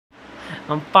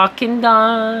I'm fucking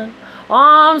done.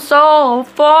 I'm so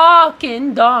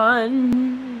fucking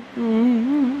done.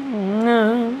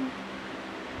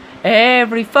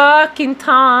 Every fucking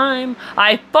time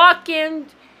I fucking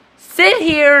sit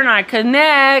here and I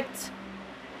connect,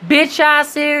 bitch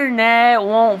ass internet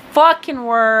won't fucking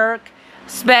work.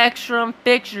 Spectrum,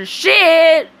 fix your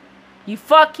shit. You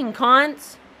fucking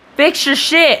cunts. Fix your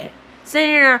shit.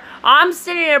 I'm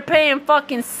sitting here paying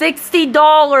fucking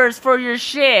 $60 for your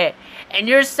shit. And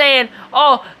you're saying,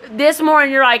 oh, this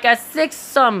morning you're like,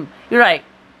 you're like,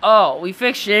 oh, we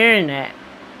fixed your internet.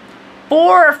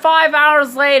 4 or 5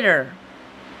 hours later,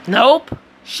 nope,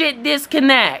 shit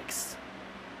disconnects.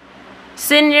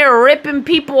 Sitting here ripping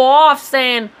people off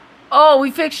saying, oh,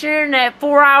 we fixed your internet.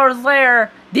 4 hours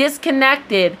later,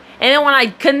 disconnected. And then when I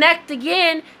connect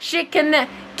again, shit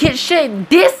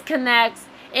disconnects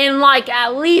in like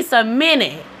at least a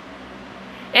minute.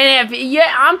 And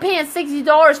I'm paying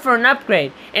 $60 for an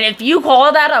upgrade. And if you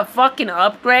call that a fucking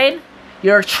upgrade,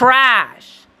 you're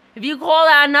trash. If you call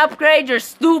that an upgrade, you're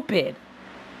stupid.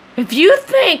 If you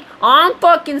think I'm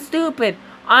fucking stupid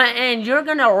and you're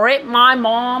gonna rip my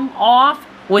mom off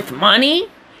with money,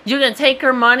 you're gonna take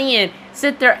her money and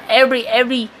sit there every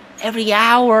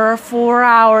hour or 4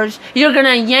 hours, you're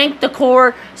gonna yank the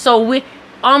cord so we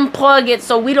unplug it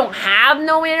so we don't have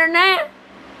no internet?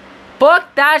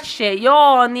 Fuck that shit.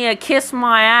 Y'all need to kiss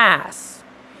my ass.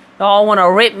 Y'all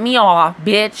wanna rip me off,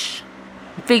 bitch.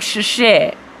 Fix your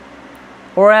shit.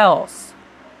 Or else.